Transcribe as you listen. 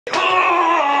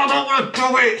gonna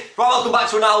do it! Right, welcome back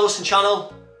to a Niall Wilson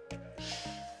channel.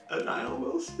 A Niall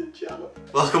Wilson channel.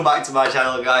 Welcome back to my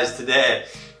channel, guys. Today,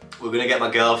 we're gonna get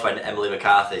my girlfriend, Emily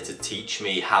McCarthy, to teach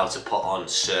me how to put on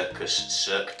Cirque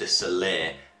du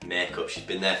Soleil makeup. She's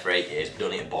been there for 8 years. We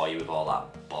don't need to bore you with all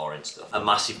that boring stuff. A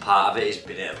massive part of it is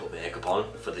being able to put makeup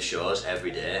on for the shows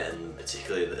every day, and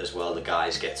particularly as well, the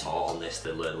guys get taught on this.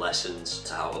 They learn lessons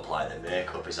to how to apply their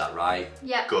makeup. Is that right?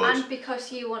 Yeah. Good. And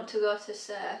because you want to go to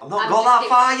Cirque. I've not got that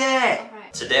far yet. Oh,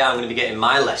 right. Today I'm going to be getting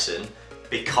my lesson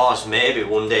because maybe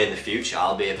one day in the future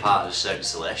I'll be a part of the Cirque Du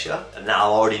Soleil show, and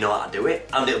now I already know how to do it.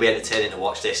 And it'll be entertaining to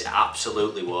watch this. It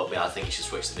absolutely won't be. I think you should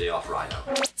switch the video off right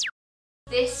now.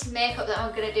 This makeup that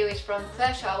I'm going to do is from the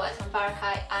first show I worked on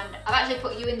Barakai, and I've actually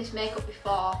put you in this makeup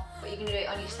before, but you're going to do it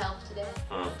on yourself today.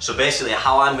 So basically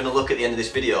how I'm going to look at the end of this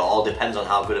video all depends on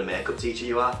how good a makeup teacher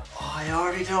you are. Oh, I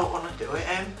already don't want to do it,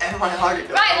 Em. I already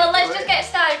don't Right, well let's just get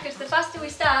started, because the faster we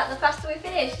start, the faster we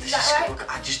finish. Is that right? Look,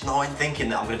 I just know in thinking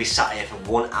that I'm going to be sat here for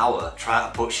 1 hour trying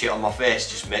to put shit on my face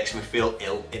just makes me feel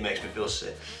ill. It makes me feel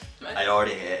sick. Right. I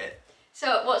already hate it.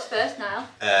 So what's first, Niall?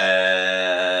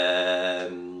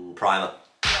 Primer.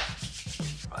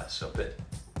 Right, so a bit.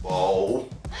 Whoa.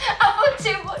 I put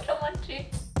too much on my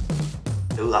cheek.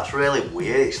 Ooh, that's really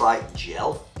weird. It's like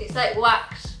gel. It's like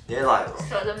wax. Yeah, like.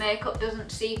 So the makeup doesn't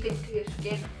seep into your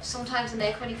skin. Sometimes the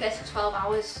makeup on your face for 12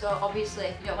 hours, so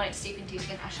obviously you don't want it to seep into your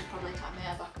skin. I should probably tie my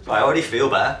hair back as well. I already feel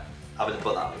better having to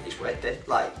put that on. It's wet,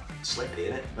 like slippery,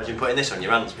 isn't it? Imagine putting this on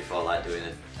your hands before like doing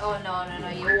it. Oh no,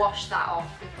 you wash that off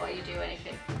before you do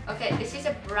anything. Okay, this is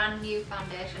a brand new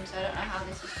foundation, so I don't know how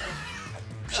this is going.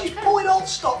 She's pulling all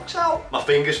stocks out. My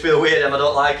fingers feel weird and I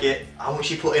don't like it. How much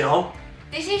are you putting on?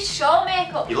 This is show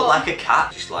makeup. You look like a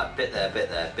cat. Just like bit there, bit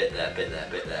there, bit there, bit there,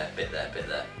 bit there, bit there, bit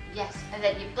there. Yes, and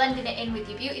then you're blending it in with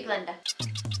your beauty blender.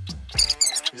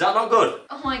 Is that not good?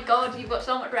 Oh my god, you've got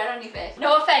so much red on your face.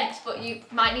 No offence, but you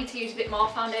might need to use a bit more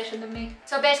foundation than me.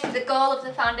 So basically the goal of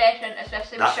the foundation,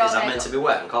 especially with show makeup... Is that meant to be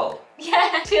wet and cold?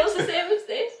 Yeah, it feels the same as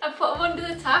this. I put them under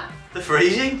the tap. They're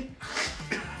freezing?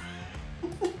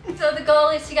 So the goal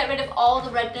is to get rid of all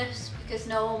the redness, because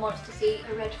no one wants to see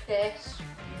a red face when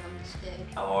you're on the stage.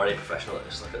 I'm already professional at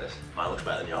this, look at this. Mine looks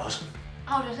better than yours.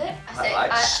 How does it? I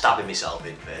like stabbing myself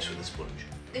in the face with a sponge.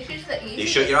 This is the easiest. Do you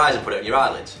shut your eyes and put it on your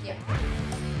eyelids? Yeah.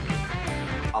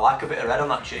 I like a bit of red on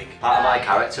that cheek. Part of my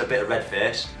character, a bit of red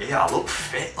face. Yeah, I look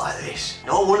fit like this.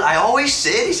 No one, I always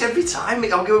say this every time I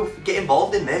get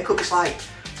involved in makeup. It's like,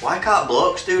 why can't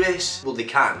blokes do this? Well, they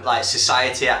can. Like,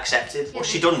 society accepted. Yeah. What's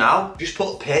she done now? Just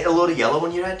paint a load of yellow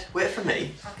on your head. Wait for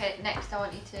me. Okay, next I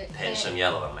want you to paint some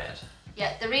yellow on my head.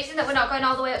 Yeah, the reason that we're not going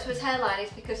all the way up to his hairline is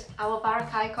because our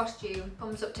Barakai costume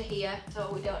comes up to here,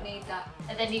 so we don't need that.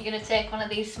 And then you're going to take one of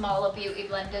these smaller beauty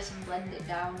blenders and blend it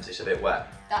down. Is this a bit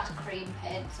wet? That's cream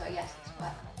paint, so yes, it's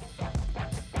wet.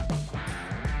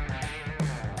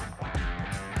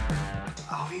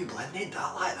 How have you blended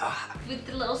that like that? With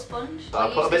the little sponge. So I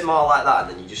put a bit more like that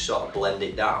and then you just sort of blend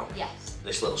it down? Yes.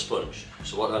 This little sponge.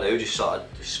 So what do I do? Just sort of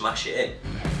smash it in?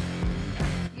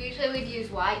 Usually we'd use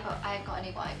white, but I ain't got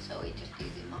any white, so we're just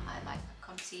using my highlight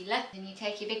concealer. Then you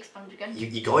take your big sponge again.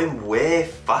 You're going way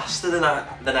faster than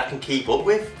I can keep up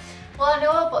with. Well, I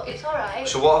know, but it's alright.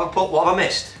 So what have I put? What have I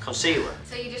missed? Concealer.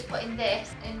 So you're just putting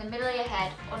this in the middle of your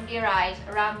head, under your eyes,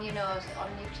 around your nose, on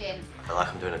your chin. I feel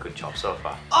like I'm doing a good job so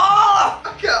far. Oh!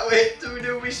 I can't wait to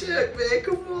do my Cirque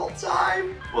makeup all the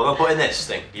time. What am I putting this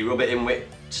thing? You rub it in with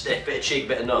stiff, bit of cheek,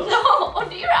 bit of nose? No,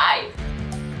 under your eyes.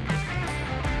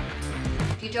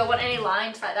 You don't want any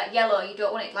lines like that yellow, you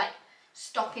don't want it like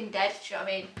stopping dead, do you know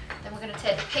what I mean? Then we're going to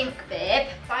take the pink, babe,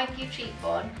 find your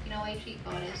cheekbone, you know where your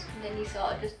cheekbone is, and then you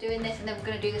sort of just doing this, and then we're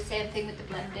going to do the same thing with the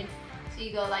blending. So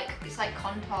you go like, it's like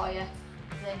contour, and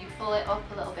then you pull it up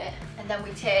a little bit, and then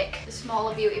we take the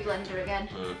smaller beauty blender again,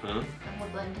 and we're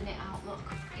blending it out,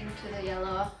 look, into the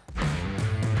yellow. Right,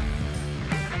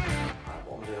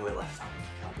 what am I doing with left hand? I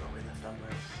can't go with left hand,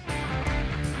 right?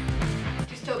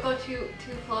 Just don't go too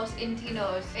close into your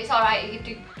nose. It's alright,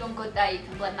 you've done good there, you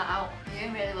can blend that out. You're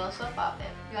doing really well so far, babe.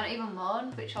 You aren't even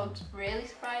moaned, which I was really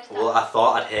surprised at. Well, I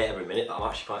thought I'd hate every minute, but I'm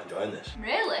actually quite enjoying this.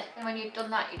 Really? And when you've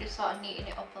done that, you're just sort of neating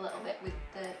it up a little bit with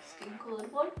the skin coloured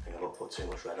one. I think I don't put too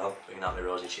much red on, bringing out my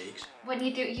rosy cheeks. When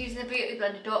you do using the beauty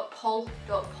blender, don't pull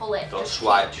it. Don't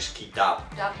swipe, just keep dab.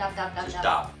 Dab, dab, dab, dab, just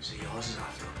dab. So yours is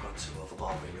after I've gone too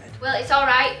overboard with red. Well, it's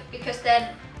alright, because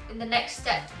then in the next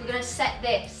step, we're going to set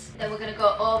this, then we're going to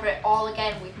go over it all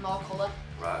again with more colour.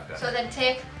 Right, okay. So then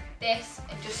take this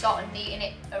and just sort of neaten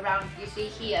it around. You see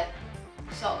here,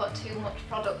 you sort of got too much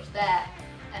product there,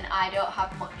 and I don't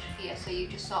have much here, so you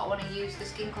just sort of want to use the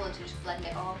skin colour to just blend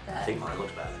it all there. I think mine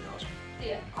looks better than yours.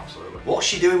 Yeah. Absolutely. What's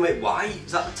she doing with white?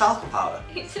 Is that the talcum powder?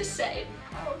 It's the same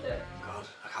powder. God,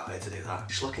 I can't wait to do that.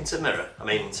 Just look into the mirror. I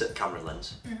mean, into the camera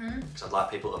lens. Because I'd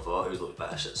like people to vote who's looked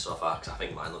better so far, because I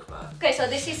think mine looks better. Okay, so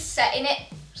this is setting it.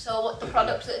 So what the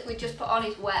product that we just put on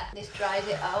is wet. This dries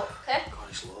it out, okay? God,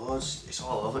 it's loads. It's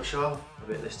all over the show. A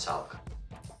bit of this talc.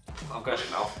 I've got it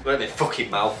in my mouth. I've got it in my fucking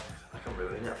mouth. I can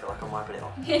ruin it. I feel like I'm wiping it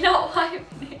off. You're not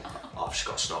wiping it off. Oh, I've just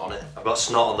got snot on it. I've got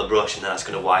snot on the brush and then that's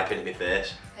going to wipe into my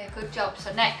face. Okay, good job.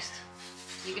 So next,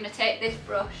 you're going to take this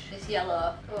brush, this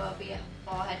yellow, go over your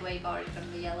forehead where you've already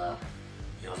done the yellow.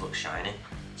 Yours looks shiny.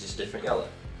 Is this a different yellow?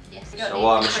 Yes. So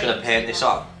what, I'm just going to paint this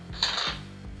on?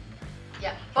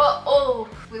 Yeah. But, oh,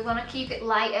 we want to keep it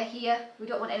lighter here. We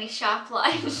don't want any sharp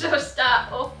lines, so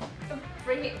start up and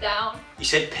bring it down. You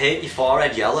said paint your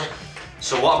forehead yellow.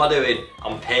 So what am I doing?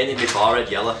 I'm painting my forehead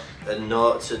yellow. And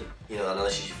note to, you know, I know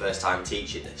this is your first time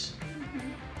teaching this.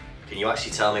 Can you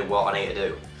actually tell me what I need to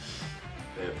do?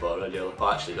 Paint forehead yellow.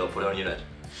 Oh, actually, don't put it on your head.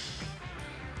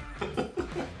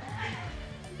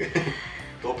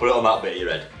 Don't put it on that bit of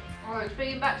your head. Oh, it's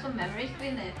bringing back some memories,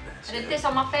 doing this. I did this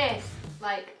on my face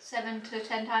like 7 to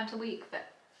 10 times a week for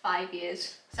 5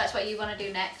 years. So that's what you want to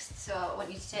do next. So I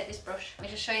want you to take this brush. Let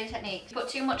me just show you the technique. If you put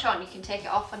too much on, you can take it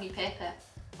off on your paper.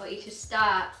 But you just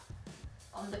start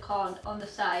on the corner, on the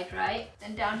side, right?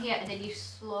 Then down here, and then you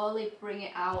slowly bring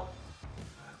it out.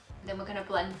 And then we're going to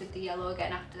blend with the yellow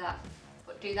again after that.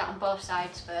 But do that on both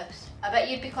sides first. I bet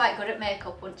you'd be quite good at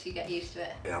makeup once you get used to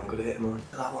it. Yeah, I'm good at hitting on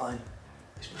that line.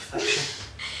 It's perfection.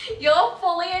 You're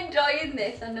fully enjoying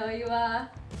this, I know you are.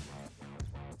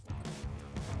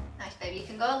 Nice, baby. You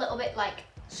can go a little bit like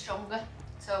stronger.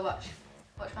 So watch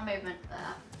my movement like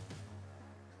that.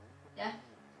 Yeah,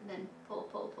 and then pull,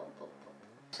 pull, pull, pull, pull.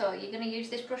 So you're going to use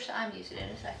this brush that I'm using in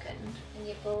a second, and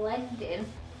you're blending.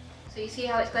 So you see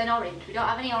how it's going orange? We don't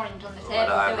have any orange on the table, do we?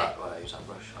 Why do I use that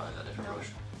brush? I use a different brush.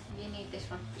 You need this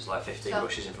one. There's like 15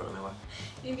 brushes in front of me.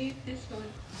 You need this one.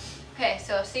 Okay,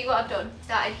 so see what I've done?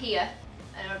 Started here,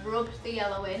 and I've rubbed the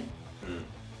yellow in,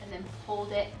 and then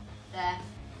pulled it there.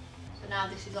 So now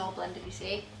this is all blended, you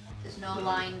see? There's no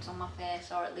lines on my face,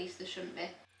 or at least there shouldn't be.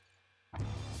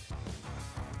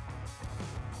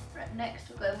 Right, next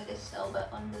we're going with this silver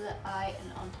under the eye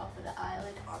and on top of the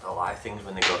eyelid. I don't like things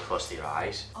when they go close to your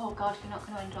eyes. Oh God, you're not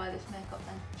going to enjoy this makeup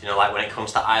then. Do you know, like when it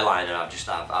comes to eyeliner,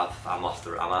 I'm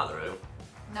out the room.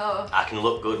 No. I can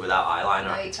look good without eyeliner,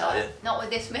 No, I can tell you. Not with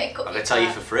this makeup. I can tell you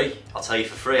for free. I'll tell you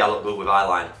for free I look good with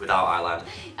eyeliner, without eyeliner.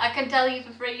 I can tell you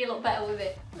for free you look better with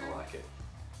it. I don't like it.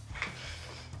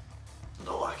 I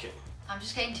don't like it. I'm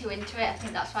just getting too into it. I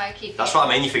think that's why I keep. That's what I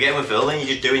mean. You're forgetting we're filming. You're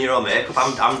just doing your own makeup.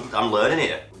 I'm learning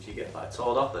here. Would you get like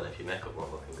told off then if your makeup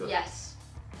wasn't looking good? Yes,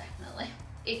 definitely.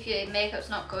 If your makeup's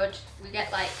not good, we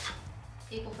get like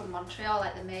people from Montreal,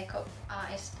 like the makeup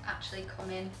artist, actually come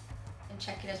in and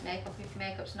checking his makeup. If your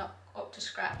makeup's not up to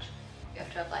scratch, you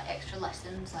have to have like extra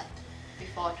lessons, like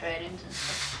before trainings and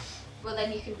stuff. Well,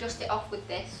 then you can dust it off with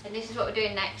this, and this is what we're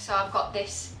doing next. So I've got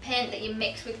this paint that you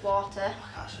mix with water,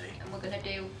 I can't see. and we're gonna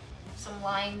do some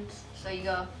lines. So you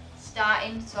go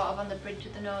starting sort of on the bridge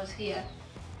of the nose here,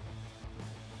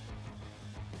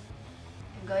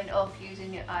 and going up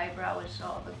using your eyebrow as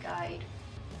sort of a guide.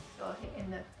 So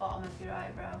hitting the bottom of your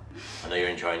eyebrow. I know you're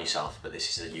enjoying yourself, but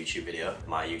this is a YouTube video,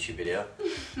 my YouTube video.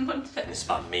 One second. And it's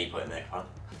about me putting makeup on.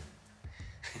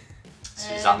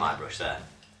 So is that my brush there?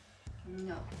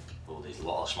 No. Oh, there's a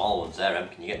lot of small ones there, Em.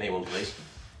 Can you get me one, please?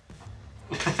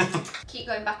 Keep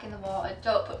going back in the water.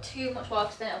 Don't put too much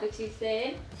water, then it'll be too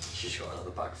thin. She's got another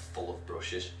bag full of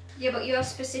brushes. Yeah, but you have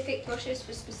specific brushes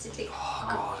for specific. Oh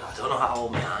God, I don't know how to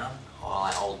hold my arm. Or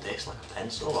like hold this like a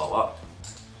pencil or what.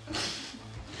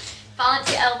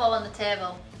 Balance your elbow on the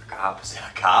table. I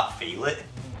can't feel it.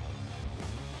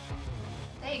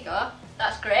 There you go.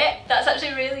 That's great. That's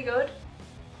actually really good.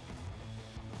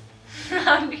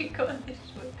 Round you go this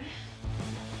way.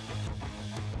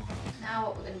 Now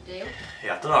what we're going to do.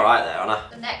 Yeah, I've done alright there, haven't I?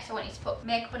 So next I want you to put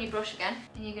makeup on your brush again.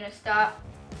 And you're going to start.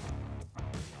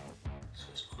 So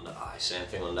it's under eye, same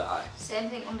thing under eye. Same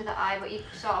thing under the eye, but you're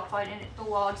sort of pointing it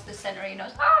towards the centre of your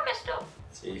nose. Ah, I messed up.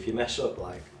 See, if you mess up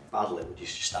like badly, would you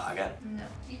just start again? No,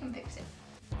 you can fix it.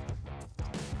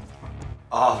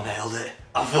 Oh, I've nailed it.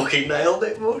 I fucking nailed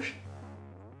it, Bush.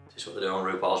 Is this what they do on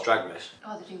RuPaul's Drag Race?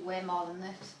 Oh, they do way more than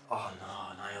this. Oh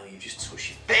no, Niall, you just touched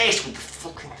your face with the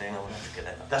fucking thing. I want to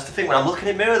get it. That's the thing, when I'm looking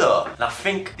in the mirror though, and I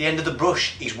think the end of the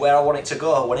brush is where I want it to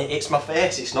go. When it hits my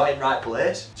face, it's not in the right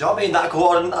place. Do you know what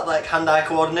I mean? That like hand-eye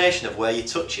coordination of where you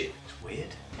touch it. It's weird.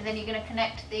 And then you're going to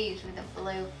connect these with a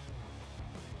blue. There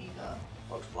you go.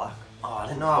 Looks black. Oh, I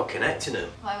didn't know how connecting them.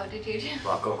 Why, what did you do?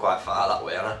 Well, I've gone quite far that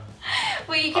way, haven't I?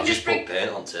 Well, you can I've just put paint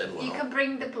on table. You can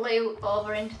bring the blue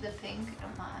over into the pink, it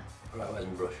don't matter. Right, where's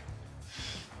my brush?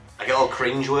 I get all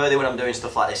cringe-worthy when I'm doing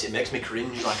stuff like this. It makes me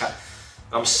cringe. Like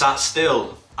I'm sat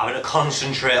still, having to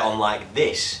concentrate on like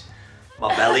this.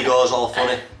 My belly goes all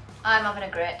funny. I'm having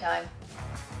a great time.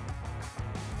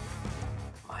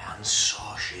 My hand's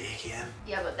so shaky, Em.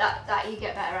 Yeah, but that you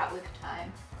get better at with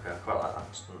time. Okay, I quite like that.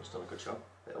 It's done a good job.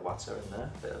 Bit of water in there,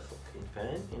 bit of fucking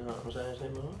paint, you know what I'm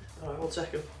saying? Alright, we'll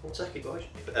take it, boys.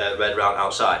 Red round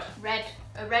outside.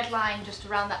 A red line just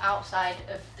around the outside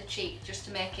of the cheek, just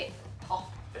to make it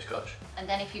pop. Yes, coach. And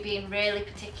then if you're being really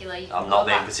particular, you can I'm not go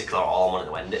being back. particular at all, I want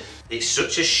to end it. It's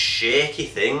such a shaky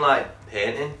thing, like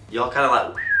painting. You're kind of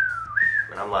like,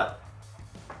 and I'm like,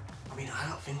 I mean, I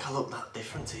don't think I look that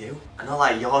different to you. I know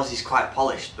like yours is quite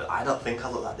polished, but I don't think I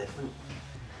look that different.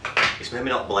 It's maybe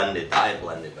not blended, that ain't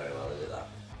blended very well, is it that?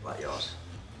 Like yours.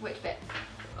 Which bit?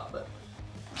 That bit.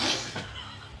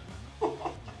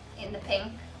 In the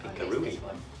pink. Pinkaroonie. This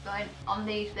one. Going on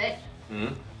these bits.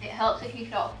 Mm. It helps if you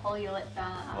sort of pull your lip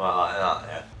down. Well, like that,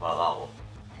 yeah, like that one.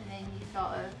 And then you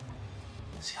sort of...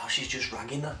 See how she's just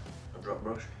ragging that? A drop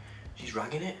brush. She's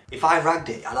ragging it. If I ragged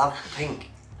it, I'd have pink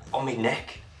on my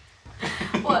neck.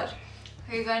 What?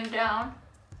 Are you going down?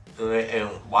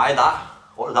 Why that?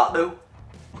 What does that do?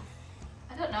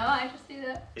 I don't know, I just do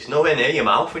that. It's nowhere near your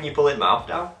mouth when you pull your mouth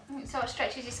down. It sort of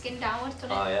stretches your skin downwards,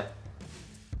 doesn't it? Oh yeah.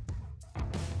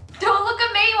 Don't look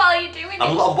at me while you're doing it.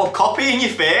 I'm copying your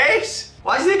face.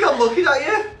 Why do you think I'm looking at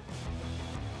you?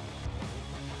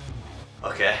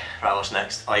 Okay, right, what's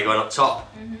next? Are you going up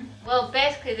top? Well,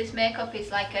 basically this makeup is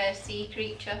like a sea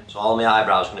creature. So all my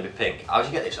eyebrows are going to be pink. How'd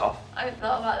you get this off? I haven't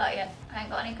thought about that yet. I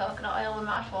ain't got any coconut oil in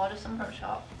my order, some from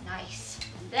shop. Nice.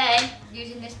 Then,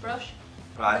 using this brush,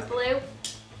 Right. the blue,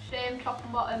 same top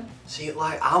and bottom. See,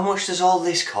 like, how much does all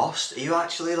this cost? Are you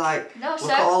actually like, No,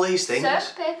 look at all these things?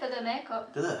 Cirque pay for the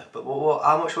makeup. Do they? But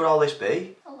how much would all this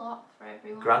be? A lot for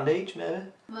everyone. Grand each, maybe?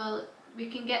 Well, we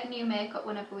can get new makeup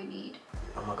whenever we need.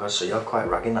 Oh my god, so you're quite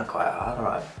ragging that quite hard,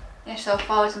 alright? Yeah, so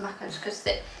forwards and backwards, because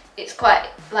it's quite,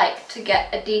 like, to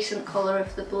get a decent colour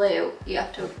of the blue, you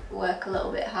have to work a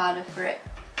little bit harder for it.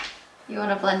 You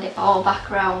want to blend it all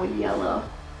back around with yellow.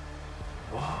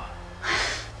 What?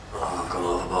 Oh, I've gone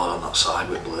overboard on that side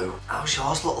with blue. How's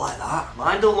yours look like that?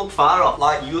 Mine don't look far off.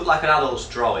 Like, you look like an adult's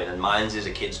drawing and mine's is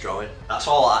a kid's drawing. That's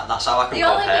all, that's how I can The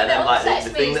only compare bit that them. Like,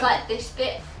 upsets me is like this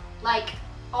bit, like,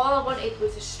 all I wanted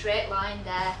was a straight line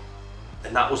there.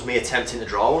 And that was me attempting to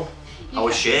draw one. I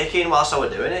was shaking whilst I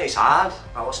was doing it, it's hard.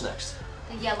 Right, what's next?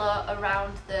 The yellow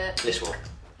around the... This one.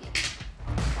 Yeah.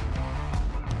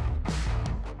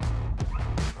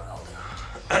 Right, I'll do.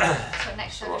 So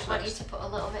next I just want you to put a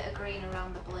little bit of green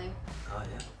around the blue. Oh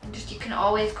yeah. And just, you can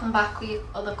always come back with your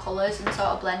other colours and sort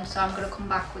of blend. So I'm going to come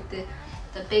back with the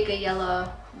bigger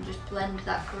yellow and just blend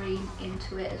that green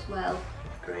into it as well.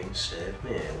 Green saved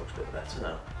me, it looks a bit better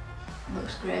now.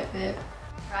 Looks great, babe.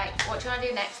 Right, what do you want to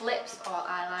do next? Lips or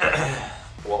eyeliner?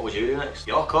 What would you do next?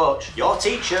 Your coach, your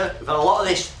teacher. We've had a lot of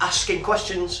this asking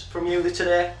questions from you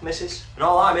today, missus. And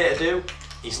all I'm here to do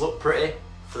is look pretty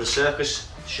for the circus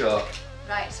show.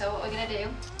 Right, so what we're going to do,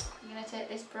 you're going to take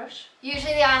this brush.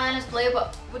 Usually the eyeliner's blue,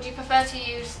 but would you prefer to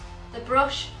use the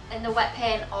brush and the wet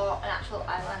paint or an actual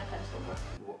eyeliner pencil brush?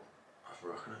 What? I've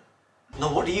broken it. No,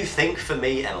 what do you think for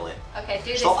me, Emily? Okay,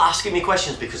 do this. Stop asking me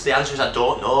questions because the answer is I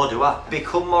don't know, do I?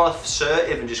 Become more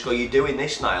assertive and just go, you're doing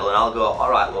this, Niall, and I'll go,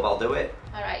 alright, love, I'll do it.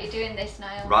 Alright, you're doing this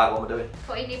now. Right, what am I doing?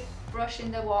 Putting your brush in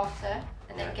the water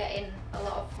and then getting a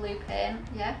lot of blue paint,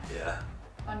 yeah? Yeah.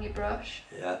 On your brush.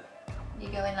 Yeah. You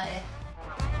go in like this.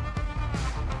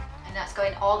 And that's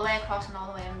going all the way across and all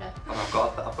the way under. And I've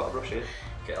got a brush here.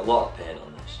 Get a lot of paint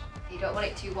on this. You don't want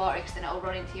it too watery because then it'll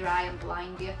run into your eye and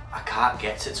blind you. I can't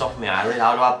get to the top of my eyelid.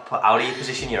 How do you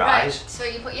position your eyes? So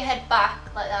you put your head back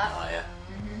like that. Oh yeah.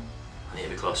 I need to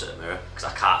be closer to the mirror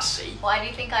because I can't see. Why do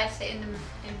you think I sit in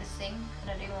the sink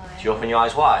and I do mine? Do you open your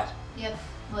eyes wide? Yep.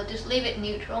 Well, just leave it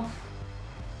neutral.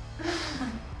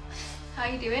 How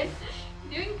you doing?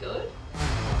 You doing good?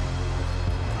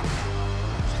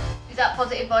 Is that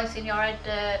positive voice in your head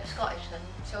Scottish then?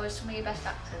 Show us some of your best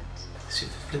accents.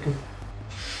 Super flipping.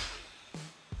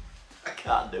 I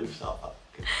can't do stuff.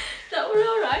 That were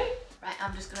alright. Right,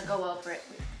 I'm just gonna go over it.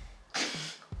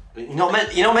 You're not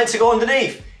meant to go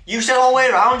underneath. You said all the way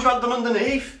around, you hadn't done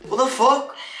underneath. What the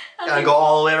fuck? I go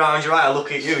all the way around your eye, I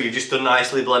look at you, you've just done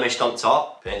nicely blemished on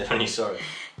top. Painted on your sorry.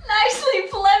 Nicely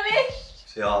blemished!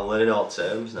 See, I'm learning all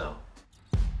terms now.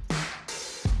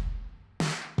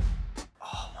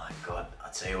 Oh my god, I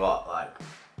tell you what, like,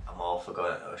 I'm all for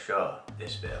going to a show.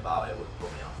 This bit about it would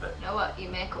put me off it. You know what?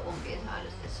 Your makeup won't be as hard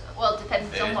as this. Well, it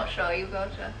depends on what show you go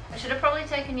to. I should have probably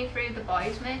taken you through the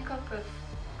boys' makeup of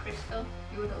Crystal.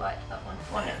 You would have liked that one.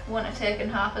 Wouldn't have taken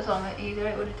half as long either.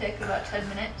 It would have taken about 10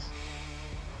 minutes.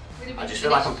 I just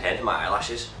feel like I'm painting my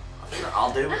eyelashes. I think I'll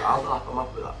like I'm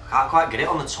up with that. I can't quite get it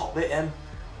on the top bit, I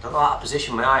don't know how to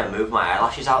position my eye and move my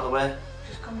eyelashes out of the way. It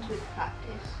just comes with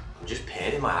practice. I'm just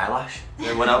painting my eyelash.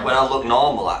 And when I look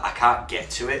normal, I can't get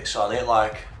to it, so I need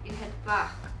like... You head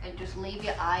back and just leave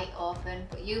your eye open,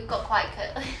 but you've got quite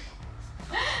curly.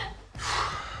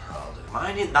 Oh, dude,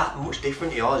 mine ain't that much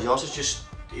different to yours. Yours is just,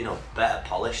 you know, better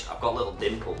polished. I've got little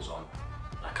dimples on.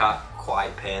 I can't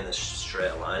quite paint as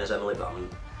straight a line as Emily, but I'm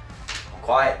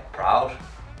quite proud.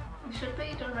 You should be,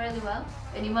 you've done really well.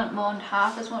 And you went more than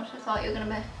half as much as I thought you were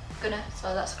gonna,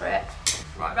 so that's great.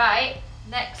 Right,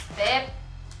 next babe,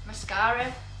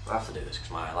 mascara. I have to do this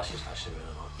because my eyelashes actually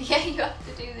really long. Yeah, you have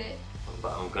to do this.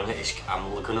 But I'm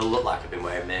gonna look like I've been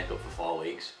wearing makeup for 4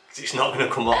 weeks. Because it's not gonna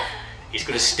come off. It's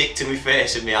gonna stick to my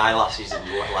face and my eyelashes and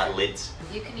look like lids.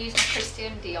 You can use the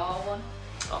Christian Dior one,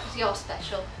 because you're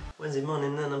special. Wednesday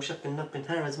morning and I'm shopping up in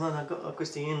Harrods, man, I got a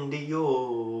Christian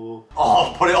Dior.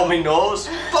 Oh, put it on my nose.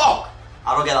 Fuck!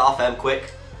 I don't get that off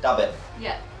quick. Dab it.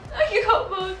 Yeah. Oh, you got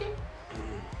bogey.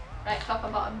 Right, top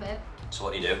and bottom, babe. So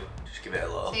what do you do? Just give it a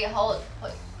little. So you hold,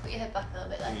 put your head back a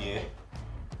little bit like yeah.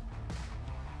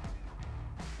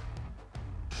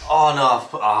 Oh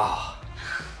no,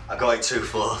 I got it too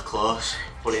close.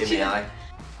 Put it in my eye.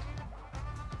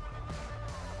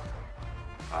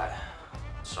 Right,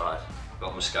 sorry.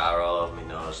 Got mascara all over my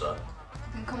nose though. You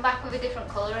can come back with a different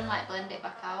colour and like blend it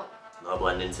back out. No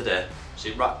blending today.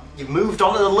 See, right, you've moved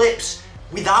on to the lips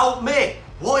without me.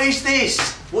 What is this?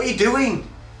 What are you doing?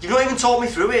 You've not even talked me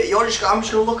through it. I'm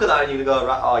just gonna look at that and you're gonna go,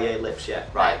 right, oh yeah, lips, yeah,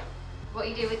 right. What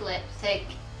you do with lips, take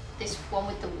this one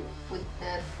with the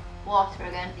water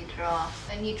again, you draw.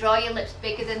 And you draw your lips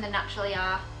bigger than they naturally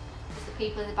are, because the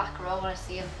people in the back row want to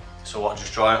see them. So what,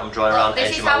 just drawing, I'm drawing around the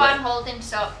edge of my lip? This is how I'm holding,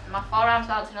 so my forearm's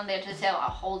balancing on the edge of the tail, I'm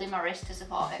holding my wrist to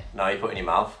support it. Now you put it in your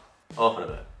mouth. Open a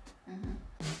bit.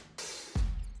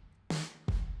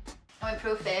 I went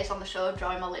through a face on the show,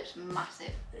 drawing my lips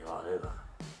massive. You want to do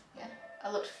that? Yeah.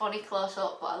 I looked funny close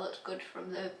up, but I looked good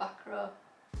from the back row.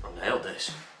 I nailed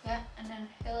this. Yeah, and then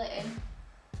fill it in.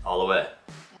 All the way?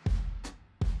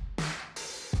 Yeah.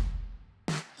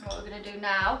 What we're going to do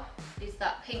now is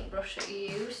that pink brush that you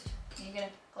used. You're going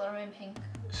to colour in pink.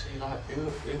 See, like,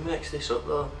 who makes this up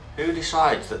though? Who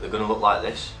decides that they're going to look like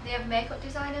this? They have makeup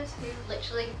designers who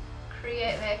literally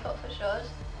create makeup for shows.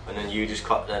 And then you just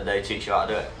they teach you how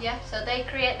to do it? Yeah, so they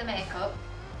create the makeup,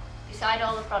 decide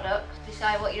all the products,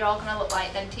 decide what you're all going to look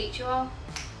like, then teach you all.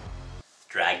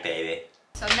 Drag, baby.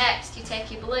 So next, you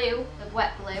take your blue, the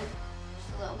wet blue,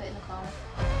 just a little bit in the corner.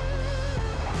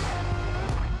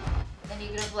 Then you're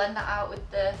going to blend that out with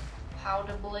the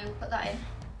powder blue, put that in.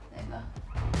 There you go.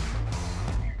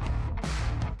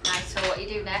 Nice, so what you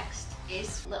do next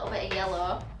is a little bit of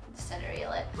yellow in the centre of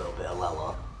your lip. A little bit of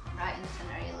lello. Right in the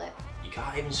centre of your lip. You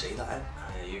can't even see that,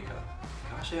 eh? You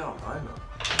can't see it on mine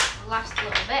though. Last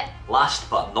little bit. Last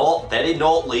but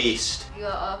not least. You go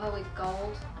over with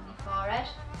gold on your forehead.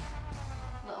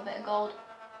 A little bit of gold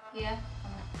here.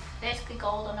 And basically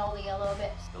gold on all the yellow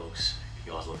bits. It looks sick.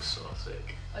 Yours looks so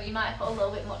sick. Or you might have put a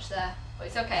little bit much there. But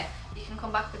it's okay. You can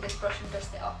come back with this brush and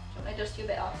dust it off. Do you want me to dust you a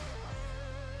bit off?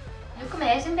 You look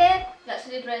amazing, babe. You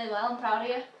actually did really well. I'm proud of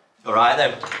you. Alright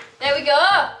then. There we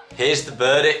go. Here's the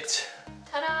verdict.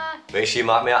 Ta-da! Make sure you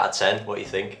mark me out of 10. What do you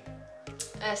think?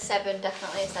 A 7,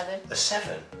 definitely a 7. A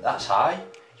 7? That's high.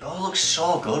 Yours looks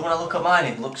so good when I look at mine.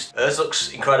 Hers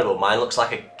looks incredible. Mine looks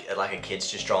like a kid's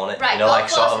just drawn it. Right, you know, go like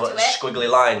sort of closer to it. squiggly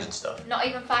lines and stuff. Not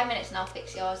even 5 minutes and I'll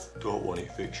fix yours. Don't want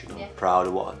it fixed, you know. Yeah. Proud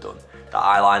of what I've done. That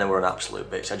eyeliner were an absolute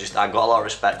bitch. I got a lot of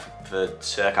respect for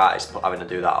Cirque artists having to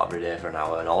do that every day for an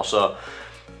hour, and also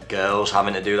girls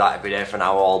having to do that every day for an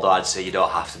hour, although I'd say you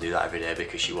don't have to do that every day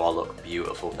because you all look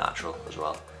beautiful, natural as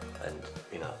well. And,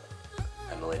 you know,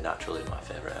 Emily Natural is my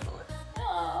favourite Emily.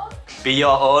 Aww. Be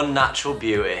your own natural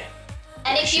beauty.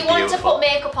 And if you want to put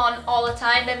makeup on all the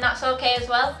time, then that's okay as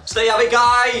well. So there you have it,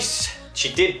 guys.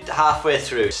 She did halfway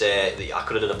through say that I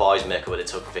could have done a boy's makeup, but it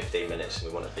took 15 minutes and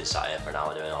we wouldn't have been sat here for an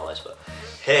hour doing all this. But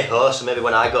hey ho, so maybe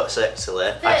when I got Cirque Du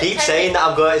Soleil, I keep saying that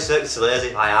I'm going to Cirque Du Soleil as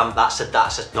if I am.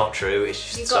 That's not true.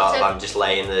 It's just sort of, I'm just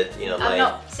laying the, you know, I'm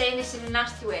not saying this in a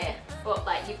nasty way, but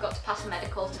like you've got to pass a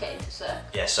medical to get into Cirque.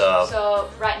 Yeah, so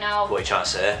right now, what are you trying to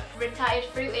say? Retired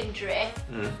through injury.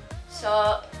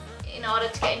 So in order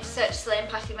to get into Cirque Du Soleil and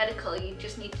pass your medical, you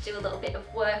just need to do a little bit of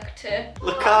work to...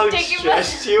 Look how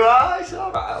stressed you are. It's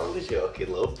alright, I'm only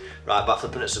joking, love. Right, back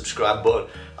flipping that subscribe button.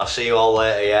 I'll see you all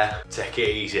later, yeah? Take it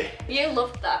easy. You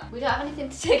loved that. We don't have anything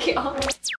to take it on.